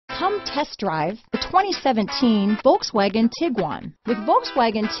Come test drive the 2017 Volkswagen Tiguan. With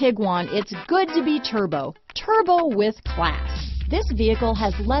Volkswagen Tiguan, it's good to be turbo. Turbo with class. This vehicle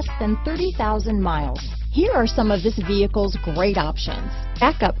has less than 30,000 miles. Here are some of this vehicle's great options: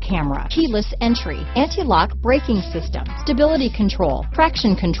 backup camera, keyless entry, anti-lock braking system, stability control,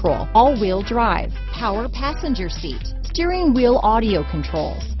 traction control, all-wheel drive, power passenger seat, steering wheel audio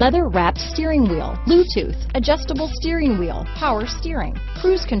controls, leather-wrapped steering wheel, Bluetooth, adjustable steering wheel, power steering,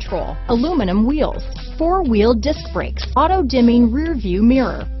 cruise control, aluminum wheels, four-wheel disc brakes, auto-dimming rear-view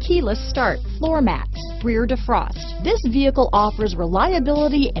mirror, keyless start, floor mats, rear defrost. This vehicle offers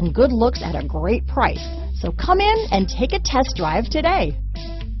reliability and good looks at a great price. So come in and take a test drive today.